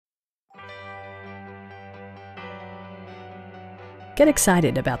Get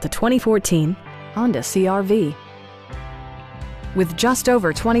excited about the 2014 Honda CR-V. With just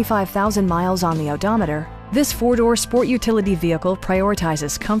over 25,000 miles on the odometer, this four-door sport utility vehicle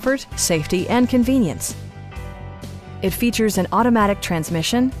prioritizes comfort, safety, and convenience. It features an automatic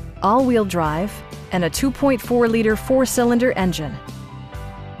transmission, all-wheel drive, and a 2.4-liter four-cylinder engine.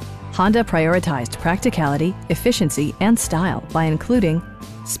 Honda prioritized practicality, efficiency, and style by including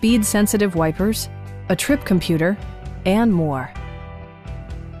speed-sensitive wipers, a trip computer, and more.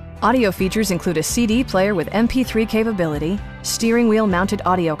 Audio features include a CD player with MP3 capability, steering wheel mounted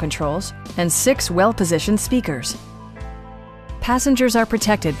audio controls, and 6 well-positioned speakers. Passengers are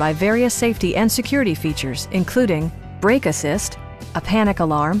protected by various safety and security features, including brake assist, a panic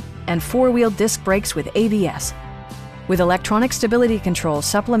alarm, and 4-wheel disc brakes with ABS. With electronic stability control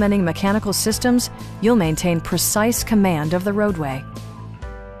supplementing mechanical systems, you'll maintain precise command of the roadway.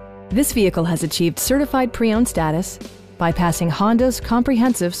 This vehicle has achieved certified pre-owned status by passing Honda's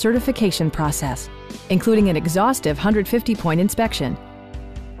comprehensive certification process, including an exhaustive 150-point inspection.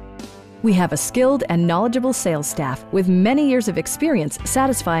 We have a skilled and knowledgeable sales staff with many years of experience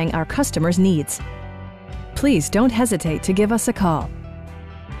satisfying our customers' needs. Please don't hesitate to give us a call.